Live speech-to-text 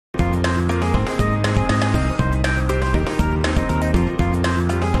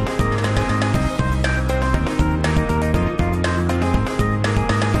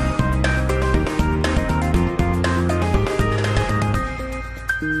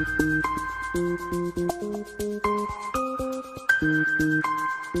We're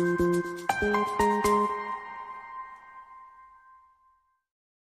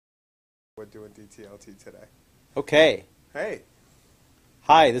doing DTLT today. Okay. Hey,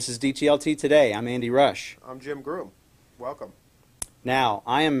 Hi, this is DTLT Today. I'm Andy Rush. I'm Jim Groom. Welcome. Now,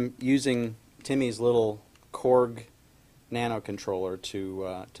 I am using Timmy's little Korg nano controller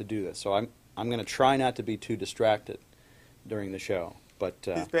to do this. So I'm going to try not to be too distracted during the show. But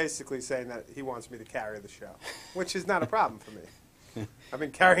He's basically saying that he wants me to carry the show, which is not a problem for me. I've been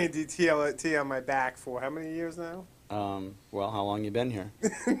carrying DTLT on my back for how many years now? well, how long you been here?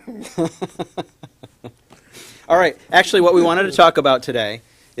 All right. Actually, what we wanted to talk about today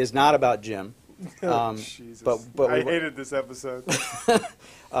is not about Jim. Jesus. But I hated this episode.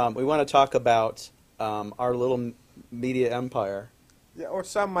 We want to talk about our little media empire. Yeah, or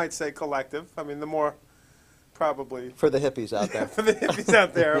some might say collective. I mean, the more probably For the hippies out there. for the hippies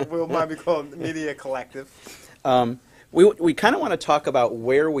out there, we'll might be called media collective. We kind of want to talk about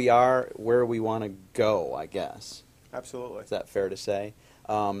where we are, where we want to go, I guess. Absolutely. Is that fair to say?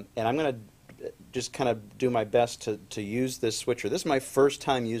 And I'm going to just kind of do my best to use this switcher. This is my first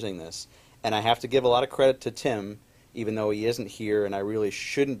time using this, and I have to give a lot of credit to Tim, even though he isn't here, and I really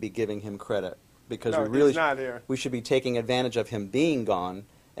shouldn't be giving him credit because No, we really he's not here. we should be taking advantage of him being gone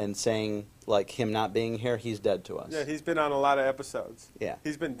and saying, like, him not being here, he's dead to us. Yeah, he's been on a lot of episodes. Yeah.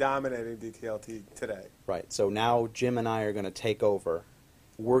 He's been dominating DTLT today. Right. So now Jim and I are going to take over.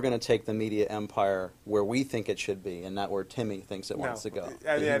 We're going to take the media empire where we think it should be, and not where Timmy thinks it wants to go.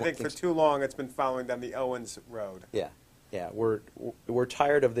 I mean, He I think for thinks- too long it's been following down the Owens road. Yeah, yeah. We're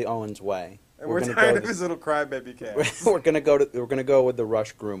tired of the Owens way. And we're gonna tired go of his little crybaby cat. We're going to go with the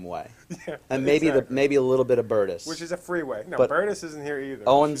Rush Groom way, Yeah, and maybe exactly. maybe a little bit of Burtis. Which is a freeway. No, But Burtis isn't here either.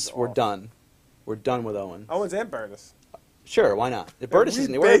 Owens, She's we're off. done. We're done with Owens. Owens and Burtis. Sure, why not? If Burtis we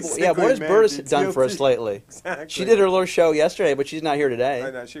isn't here, yeah. What has basically Burtis made done for us DTLT. lately? Exactly. She did her little show yesterday, but she's not here today.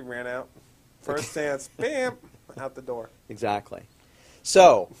 I know, she ran out. First stance, bam, out the door. Exactly.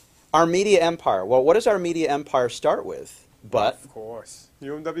 So, our media empire. Well, what does our media empire start with? But Of course.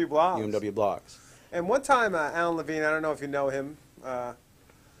 UMW blogs. UMW blogs. And one time, Alan Levine, I don't know if you know him,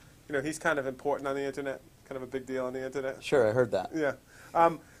 he's kind of important on the internet, kind of a big deal on the internet. Sure, I heard that. Yeah.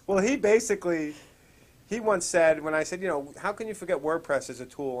 Well, he once said, when I said, how can you forget WordPress as a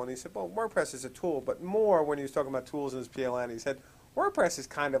tool? And he said, well, WordPress is a tool, but more when he was talking about tools in his PLN, he said, WordPress is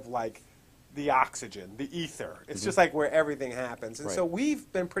kind of like the oxygen, the ether. It's just like where everything happens. And so we've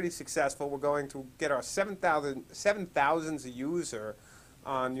been pretty successful. We're going to get our 7,000th user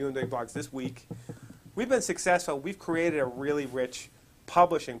on UMW blogs this week. We've been successful. We've created a really rich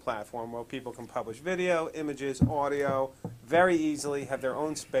publishing platform where people can publish video, images, audio very easily, have their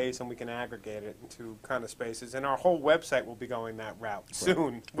own space, and we can aggregate it into kind of spaces. And our whole website will be going that route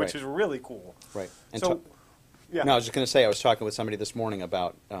soon, which is really cool. Right. And So, yeah. No, I was just going to say, I was talking with somebody this morning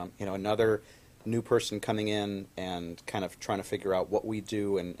about, another new person coming in and kind of trying to figure out what we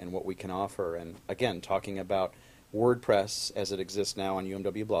do and what we can offer. And again, talking about WordPress as it exists now on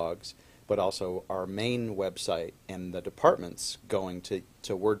UMW blogs, but also our main website and the departments going to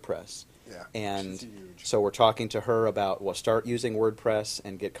WordPress. Yeah, And which is huge. so we're talking to her about, we'll start using WordPress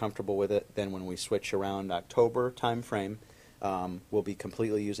and get comfortable with it. Then when we switch around October timeframe, we'll be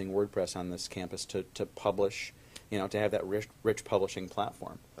completely using WordPress on this campus to publish, to have that rich publishing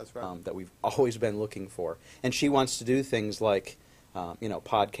platform. That's right. That we've always been looking for. And she wants to do things like,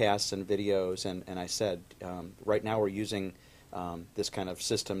 podcasts and videos. And I said, right now we're using this kind of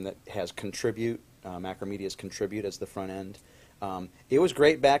system that has Contribute, Macromedia's Contribute as the front end. It was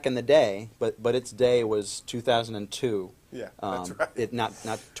great back in the day, but its day was 2002. Yeah, that's right. Not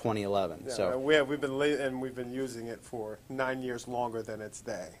 2011. Yeah, So we've been using it for 9 years longer than its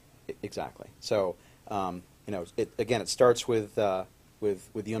day. Exactly. So it starts with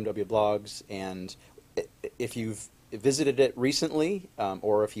UMW blogs, and if you've visited it recently,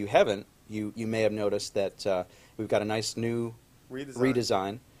 or if you haven't, you may have noticed that we've got a nice new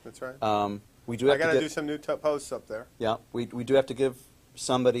redesign. That's right. We do have I got to to get, do some new posts up there. Yeah, we do have to give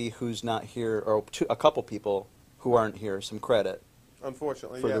somebody who's not here, or a couple people who aren't here, some credit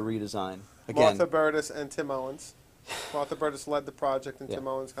Unfortunately, for yeah. the redesign. Again, Martha Burtis and Tim Owens. Martha Burtis led the project, and Yeah. Tim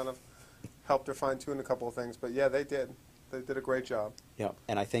Owens kind of helped her fine-tune a couple of things. But yeah, they did. They did a great job. yeah,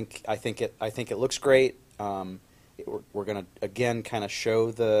 and I think it looks great. We're going to again kind of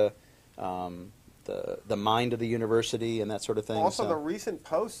show the mind of the university and that sort of thing. Also, so. the recent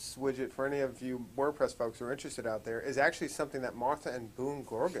posts widget for any of you WordPress folks who are interested out there is actually something that Martha and Boone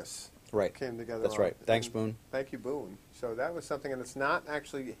Gorgas Right. came together That's on. right. Thanks, And Boone. Thank you, Boone. So that was something, and it's not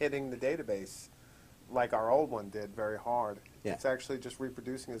actually hitting the database like our old one did, very hard. Yeah. It's actually just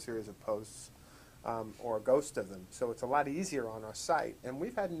reproducing a series of posts or a ghost of them. So it's a lot easier on our site. And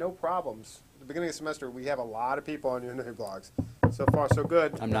we've had no problems. At the beginning of the semester, we have a lot of people on Unity blogs. So far, so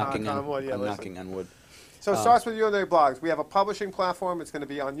good. I'm knocking on wood. Yeah, I'm listen. knocking on wood. So it starts with UMW blogs. We have a publishing platform. It's going to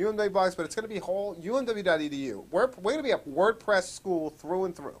be on UMW blogs, but it's going to be whole UMW.edu. We're going to be a WordPress school through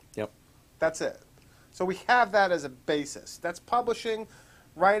and through. Yep. That's it. So we have that as a basis. That's publishing,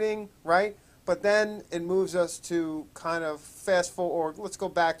 writing, right? But then it moves us to kind of fast forward, or let's go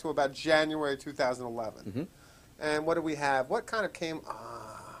back to about January 2011. Mm-hmm. And what do we have? What kind of came?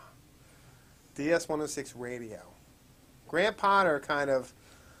 DS-106 Radio. Grant Potter kind of,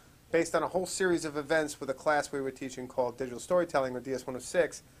 based on a whole series of events with a class we were teaching called Digital Storytelling, or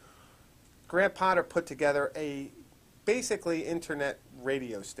DS-106, Grant Potter put together a basically internet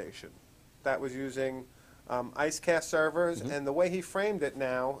radio station that was using IceCast servers, and the way he framed it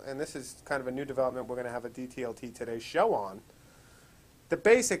now, and this is kind of a new development we're going to have a DTLT Today show on, the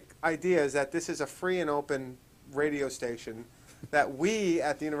basic idea is that this is a free and open radio station that we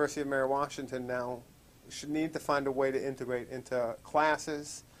at the University of Mary Washington now should need to find a way to integrate into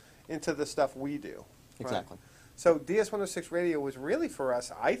classes, into the stuff we do. Exactly. Right? So DS-106 Radio was really for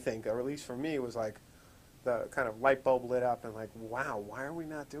us, I think, or at least for me, was like the kind of light bulb lit up and like, wow, why are we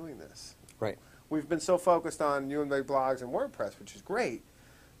not doing this? Right. We've been so focused on UMA blogs and WordPress, which is great,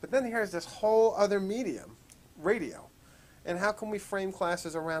 but then here's this whole other medium, radio. And how can we frame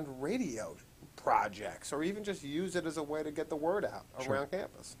classes around radio projects, or even just use it as a way to get the word out around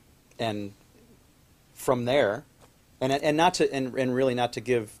campus? And from there, and not to and really not to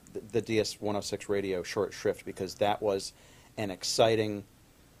give the DS-106 radio short shrift, because that was an exciting,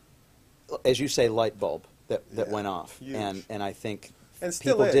 as you say, light bulb that went off. Huge. And I think And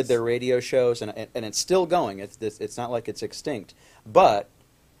still people is. did their radio shows, and it's still going. It's not like it's extinct, but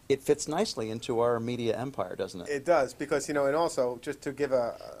it fits nicely into our media empire, doesn't it? It does, because, you know, and also, just to give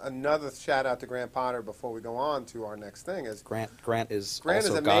another shout out to Grant Potter before we go on to our next thing, is Grant is Grant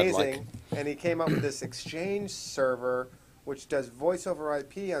also is amazing, godlike. and he came up with this Exchange server, which does voice over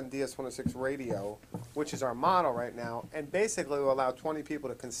IP on DS-106 radio, which is our model right now, and basically will allow 20 people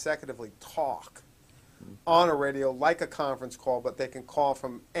to consecutively talk on a radio like a conference call, but they can call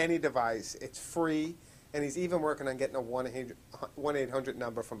from any device. It's free, and he's even working on getting a 1-800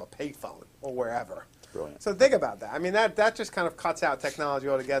 number from a payphone or wherever. Brilliant. So think about that. I mean, that just kind of cuts out technology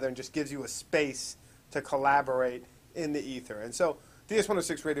altogether and just gives you a space to collaborate in the ether. And so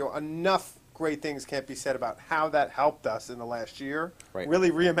DS-106 Radio, enough great things can't be said about how that helped us in the last year. Right. Really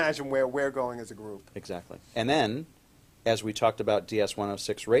reimagine where we're going as a group. Exactly. And then, as we talked about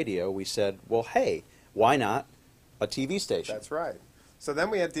DS-106 radio, we said, well, hey, why not a TV station? That's right. So then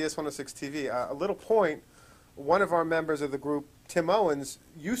we had DS-106 TV. A little point, one of our members of the group, Tim Owens,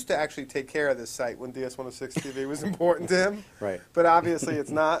 used to actually take care of this site when DS-106 TV was important to him. Right. But obviously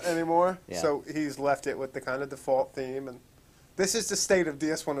it's not anymore. Yeah. So he's left it with the kind of default theme. And this is the state of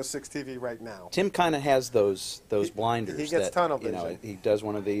DS-106 TV right now. Tim kind of has those blinders. he gets that, tunnel you know, vision. he does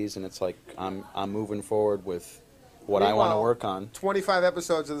one of these, and it's like, I'm moving forward with what I want to Meanwhile, work on. 25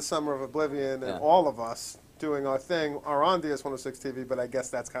 episodes of The Summer of Oblivion, and Yeah. all of us doing our thing are on DS-106 TV, but I guess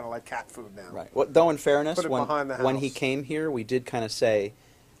that's kind of like cat food now. Right. Well, though, in fairness, Put it behind the when he house. came here, we did kind of say,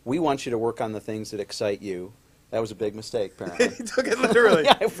 we want you to work on the things that excite you. That was a big mistake, apparently. He took it literally.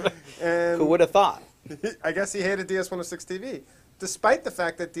 And Who would have thought? I guess he hated DS-106 TV, despite the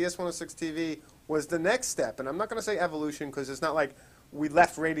fact that DS-106 TV was the next step. And I'm not going to say evolution, because it's not like we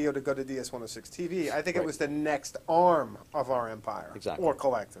left radio to go to DS-106 TV. I think Right. it was the next arm of our empire. Exactly. Or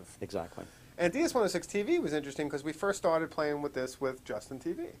collective. Exactly. And DS-106 TV was interesting because we first started playing with this with Justin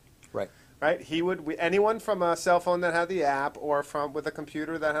TV. Right. Right? Anyone from a cell phone that had the app, or with a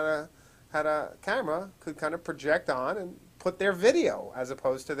computer that had a camera, could kind of project on and put their video as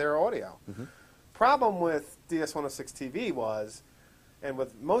opposed to their audio. Mhm. Problem with DS-106 TV was, and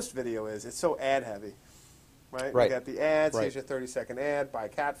with most video is, it's so ad heavy. Right? Right. You got the ads, Right. here's your 30-second ad, buy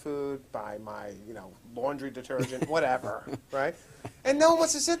cat food, buy my, laundry detergent, whatever, right? And no one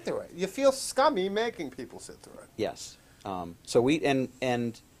wants to sit through it. You feel scummy making people sit through it. Yes. So we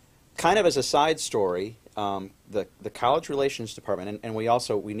and kind of as a side story, the college relations department, and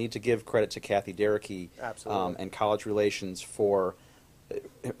we need to give credit to Kathy Derricky Absolutely. and college relations for.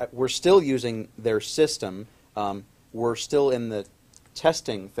 We're still using their system. We're still in the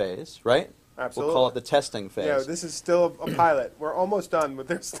testing phase, right? Absolutely. We'll call it the testing phase. Yeah, this is still a pilot. We're almost done with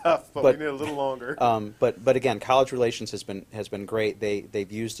their stuff, but But- we need a little longer. But again, college relations has been great.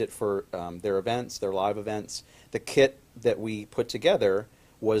 They've used it for their events, their live events. The kit that we put together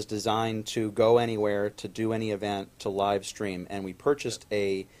was designed to go anywhere, to do any event, to live stream, and we purchased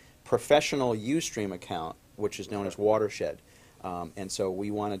a professional Ustream account, which is known as Watershed. And so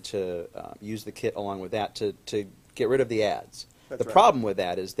we wanted to use the kit along with that to get rid of the ads. That's The right. problem with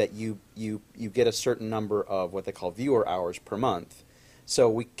that is that you get a certain number of what they call viewer hours per month. So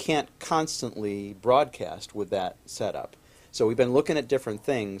we can't constantly broadcast with that setup. So we've been looking at different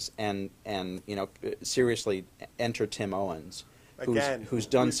things, and you know, seriously, enter Tim Owens, who's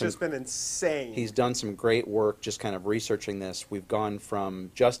done he's some. just been insane. He's done some great work just kind of researching this. We've gone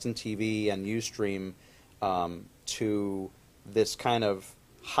from Justin TV and Ustream to this kind of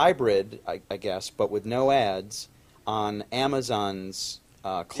hybrid, I guess, but with no ads on Amazon's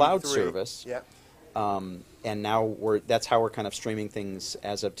cloud E3. service. Yep. And now that's how we're kind of streaming things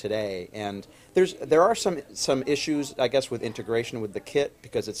as of today. And there are some issues, I guess, with integration with the kit,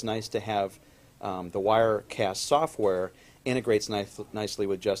 because it's nice to have the Wirecast software integrates nicely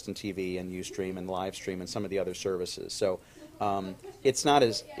with Justin TV and Ustream and Livestream and some of the other services. So it's not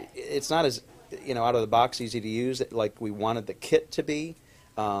as you know, out of the box easy to use like we wanted the kit to be.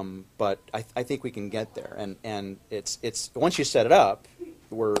 But I think we can get there. And it's once you set it up,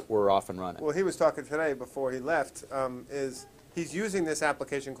 we're off and running. Well, he was talking today before he left. He's using this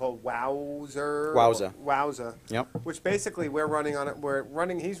application called Wowza. Yep. Which basically we're running on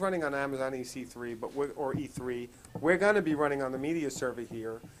it. He's running on Amazon EC3, or E3. We're going to be running on the media server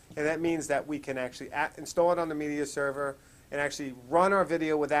here, and that means that we can actually install it on the media server and actually run our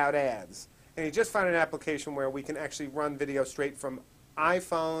video without ads. And he just found an application where we can actually run video straight from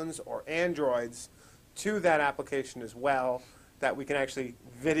iPhones or Androids to that application as well, that we can actually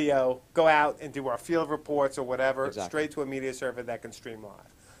go out and do our field reports or whatever, Exactly. straight to a media server that can stream live.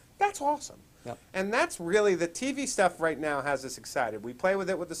 That's awesome. Yep. And that's really, the TV stuff right now has us excited. We play with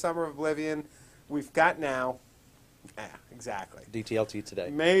it with the Summer of Oblivion. We've got now, exactly. DTLT today.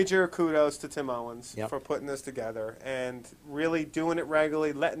 Major kudos to Tim Owens Yep. for putting this together and really doing it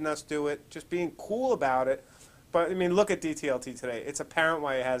regularly, letting us do it, just being cool about it. But, I mean, look at DTLT today. It's apparent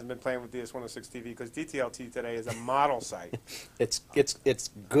why he hasn't been playing with DS106 TV, because DTLT today is a model site. It's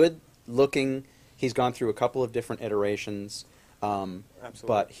good looking. He's gone through a couple of different iterations, Absolutely.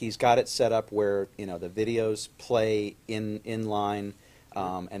 but he's got it set up where, you know, the videos play in line,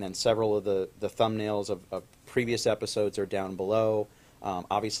 and then several of the thumbnails of previous episodes are down below.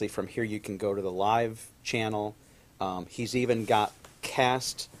 Obviously, from here you can go to the live channel. He's even got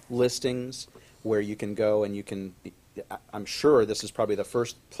cast listings where you can go and you can, I'm sure this is probably the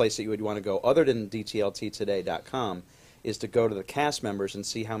first place that you would want to go, other than DTLTtoday.com, is to go to the cast members and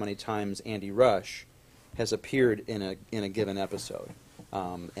see how many times Andy Rush has appeared in a given episode.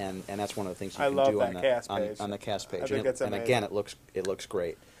 And that's one of the things you I can love do that cast page. on the cast page. I think it's and amazing. again, it looks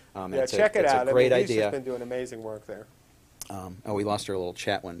great. Yeah, check it out. It's a great I mean, he's idea. just been doing amazing work there. We lost our little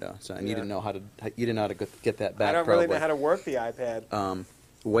chat window, so and you Yeah. didn't know how to get that back. I don't probably. really know how to work the iPad.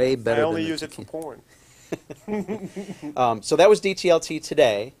 Way better. I only than the use it for porn. So that was DTLT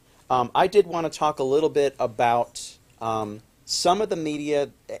today. I did want to talk a little bit about some of the media,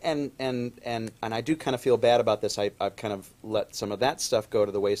 and I do kind of feel bad about this. I've kind of let some of that stuff go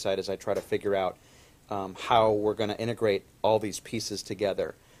to the wayside as I try to figure out how we're going to integrate all these pieces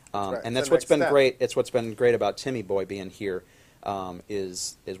together. right. And It's that's the what's next been step. great. It's what's been great about Timmy Boy being here.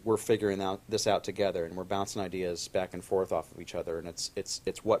 Is we're figuring this out together, and we're bouncing ideas back and forth off of each other, and it's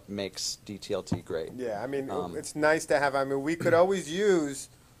what makes DTLT great. Yeah, I mean, Um, it's nice to have. I mean, we could always use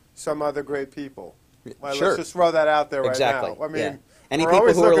some other great people. Well, Sure. Let's just throw that out there right Exactly. now. I mean, yeah. Any we're people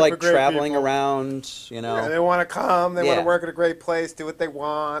always who are looking like for great traveling people. around, you know, Yeah, they want to come. They want Yeah. to work at a great place, do what they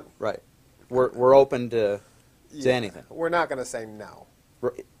want. right? We're open to Yeah. anything. We're not going to say no.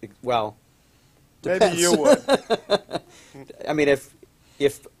 Well, Maybe depends. you would. I mean,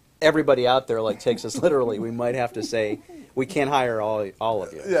 if everybody out there like takes us literally, we might have to say we can't hire all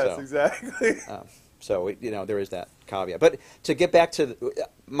of you. Yes, so. exactly. So you know, there is that caveat. But to get back to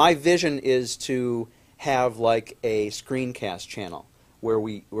my vision is to have like a screencast channel where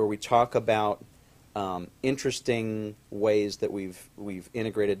we talk about interesting ways that we've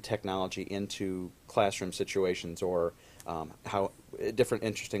integrated technology into classroom situations, or how different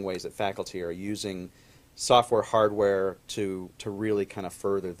interesting ways that faculty are using software, hardware to really kind of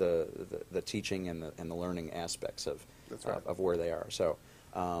further the teaching and the learning aspects of That's right. of where they are. So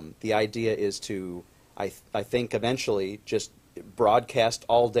the idea is to I think eventually just broadcast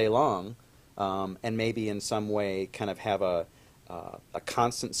all day long, and maybe in some way kind of have a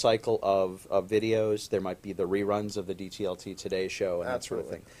constant cycle of videos. There might be the reruns of the DTLT Today show and that sort of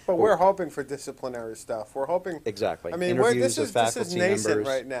thing. But we're hoping for disciplinary stuff. We're hoping. Exactly. I mean, Interviews this of is faculty nascent members.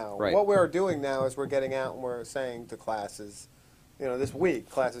 right now. Right. What we're doing now is we're getting out and we're saying to classes, you know, this week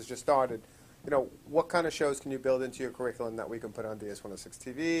classes just started. what kind of shows can you build into your curriculum that we can put on DS106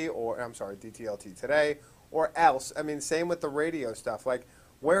 TV, or, I'm sorry, DTLT Today, or else? I mean, same with the radio stuff. Like,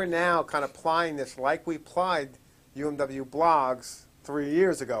 we're now kind of applying this like we applied UMW blogs 3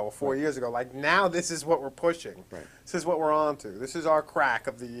 years ago or 4 years ago. Like, now this is what we're pushing. Right. This is what we're on to. This is our crack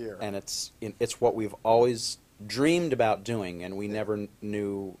of the year. And it's what we've always dreamed about doing, and we never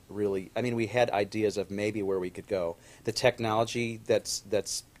knew really. I mean, we had ideas of maybe where we could go. The technology that's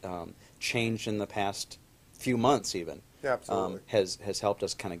changed in the past few months even Yeah, absolutely. has helped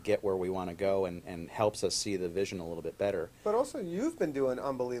us kind of get where we want to go, and helps us see the vision a little bit better. But also, you've been doing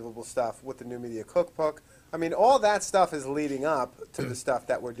unbelievable stuff with the New Media Cookbook. I mean, all that stuff is leading up to the stuff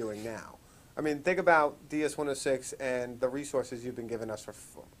that we're doing now. I mean, think about DS106 and the resources you've been giving us for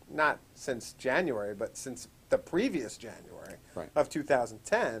not since January, but since the previous January of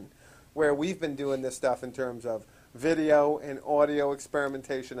 2010, where we've been doing this stuff in terms of video and audio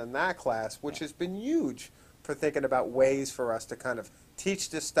experimentation in that class, which has been huge for thinking about ways for us to kind of teach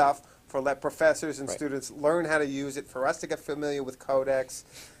this stuff, for let professors and students learn how to use it, for us to get familiar with codecs.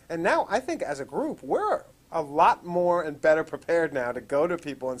 And now I think as a group, we're a lot more and better prepared now to go to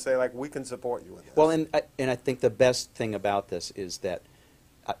people and say, like, we can support you in this. Well, and I think the best thing about this is that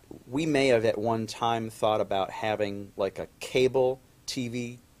we may have at one time thought about having like a cable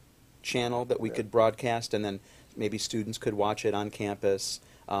TV channel that we could broadcast, and then maybe students could watch it on campus.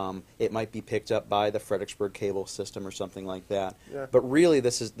 It might be picked up by the Fredericksburg cable system or something like that. Yeah. But really,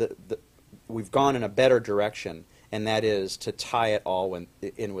 this is we've gone in a better direction, and that is to tie it all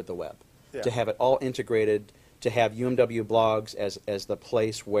in with the web. Yeah. To have it all integrated, to have UMW blogs as the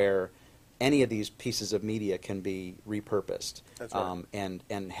place where any of these pieces of media can be repurposed. That's right.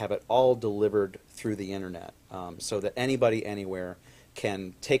 And have it all delivered through the internet, so that anybody anywhere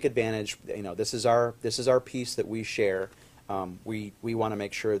can take advantage. This is our piece that we share. We want to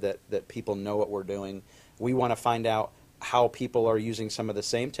make sure that people know what we're doing. We want to find out how people are using some of the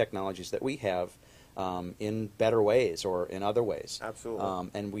same technologies that we have in better ways or in other ways.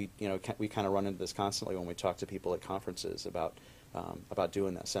 Absolutely. And we kind of run into this constantly when we talk to people at conferences about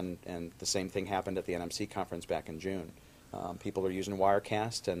doing this. And the same thing happened at the NMC conference back in June. People are using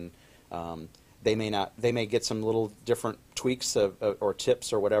Wirecast, and they may get some little different tweaks or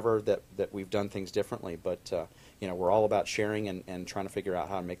tips or whatever that we've done things differently. But we're all about sharing and trying to figure out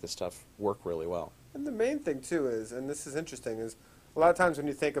how to make this stuff work really well. And the main thing, too, is, and this is interesting, is a lot of times when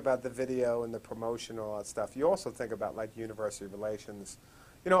you think about the video and the promotion and all that stuff, you also think about, like, university relations,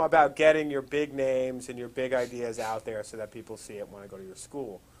 about getting your big names and your big ideas out there so that people see it and want to go to your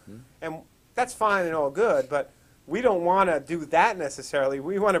school. Mm-hmm. And that's fine and all good, but we don't want to do that necessarily.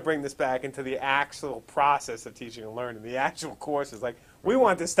 We want to bring this back into the actual process of teaching and learning, the actual courses. Like, we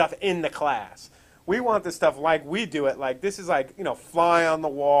want this stuff in the class. We want this stuff like we do it. Like, this is like, fly on the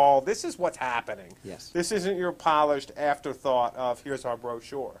wall. This is what's happening. Yes. This isn't your polished afterthought of, here's our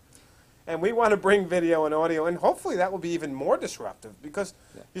brochure. And we want to bring video and audio, and hopefully that will be even more disruptive, because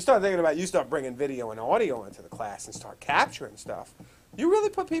you start thinking about, you start bringing video and audio into the class and start capturing stuff. You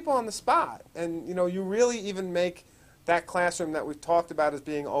really put people on the spot, and you really even make that classroom that we've talked about as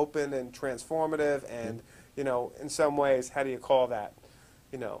being open and transformative, and in some ways, how do you call that?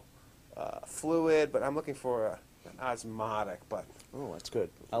 Fluid, but I'm looking for an osmotic, but oh, that's good.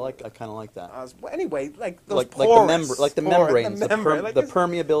 I kind of like that. Well, anyway, like those like porous, the membranes, the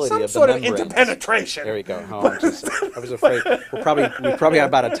permeability some of the sort of membranes. interpenetration. There you go. Oh, I was afraid we probably are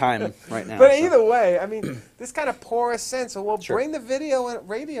about out of time right now. But either way, I mean, this kind of porous sense. So we'll Sure. bring the video and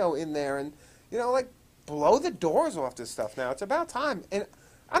radio in there, and blow the doors off this stuff now. It's about time. And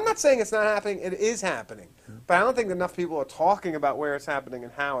I'm not saying it's not happening. It is happening. But I don't think enough people are talking about where it's happening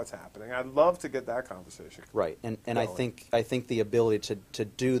and how it's happening. I'd love to get that conversation. Right. And I think the ability to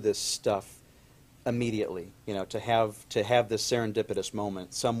do this stuff immediately, to have this serendipitous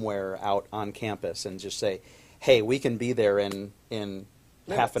moment somewhere out on campus and just say, hey, we can be there in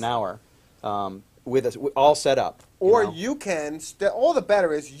half an hour with us all set up. Or you can, all the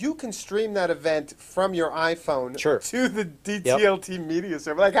better is you can stream that event from your iPhone to the DTLT media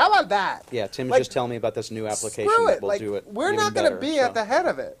server. Like, how about that? Yeah, Tim's just telling me about this new application that will do it. We're not going to be at the head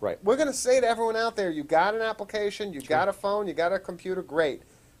of it. Right. We're going to say to everyone out there, you got an application, you got a phone, you got a computer, great.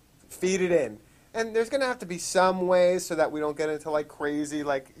 Feed it in. And there's going to have to be some ways so that we don't get into like crazy,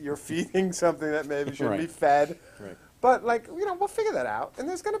 like you're feeding something that maybe shouldn't be fed. Right. But we'll figure that out. And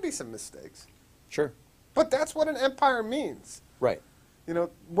there's going to be some mistakes. Sure. But that's what an empire means. Right.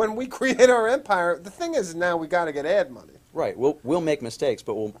 When we create our empire, the thing is now we got to get ad money. Right. We'll make mistakes,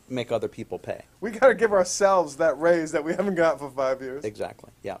 but we'll make other people pay. We got to give ourselves that raise that we haven't got for 5 years.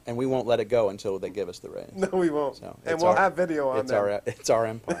 Exactly. Yeah, and we won't let it go until they give us the raise. No, we won't. So and it's we'll our- have video on them. It's our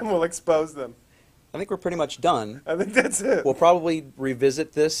empire. And we'll expose them. I think we're pretty much done. I think that's it. We'll probably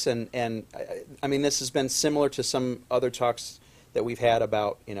revisit this, and I mean, this has been similar to some other talks that we've had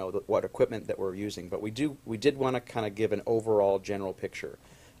about, you know, what equipment that we're using. But we did want to kind of give an overall general picture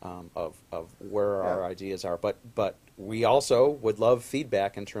of where our ideas are. But we also would love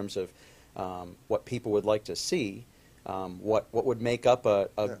feedback in terms of what people would like to see, what would make up a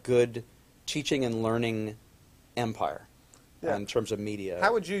good teaching and learning empire. Yeah. In terms of media.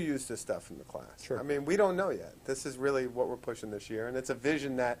 How would you use this stuff in the class? Sure. I mean, we don't know yet. This is really what we're pushing this year, and it's a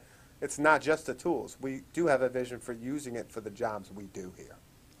vision that it's not just the tools. We do have a vision for using it for the jobs we do here.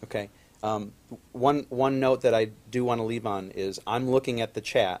 Okay. One note that I do want to leave on is I'm looking at the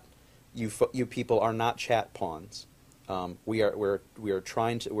chat. You people are not chat pawns. We are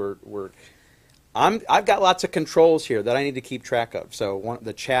trying to I've got lots of controls here that I need to keep track of. So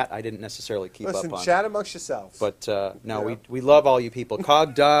the chat I didn't necessarily keep up on. Listen, chat amongst yourselves. But no, Yeah. we love all you people.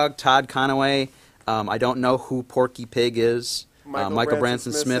 Cog Dog, Todd Conaway. I don't know who Porky Pig is. Michael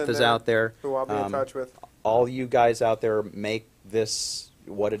Branson Smith is out there. Who I'll be in touch with. All you guys out there make this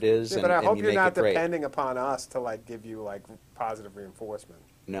what it is, Yeah, but I and hope you you're make not it great. depending upon us to like give you like positive reinforcement.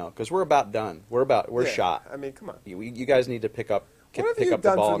 No, because we're about done. We're Yeah, shot. I mean, come on. You guys need to pick up What have pick you up the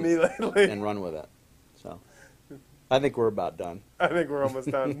done ball for me lately? and run with it. So, I think we're about done. I think we're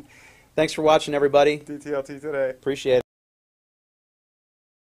almost done. Thanks for watching, everybody. DTLT today. Appreciate it.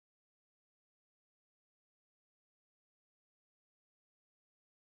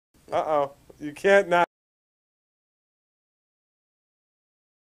 Uh-oh. You can't not.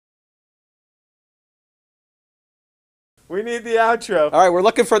 We need the outro. All right, we're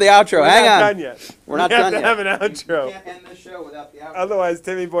looking for the outro. We're Hang not on. done yet. We're not we done have yet. to have an outro. We can't end this show without the outro. Otherwise,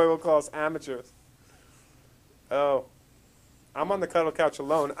 Timmy Boy will call us amateurs. Oh. I'm on the cuddle couch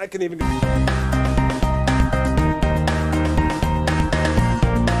alone. I can even do...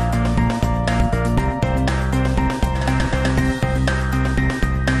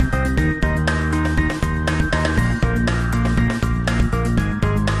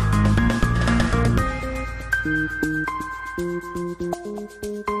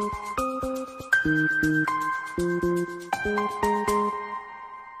 Thank you.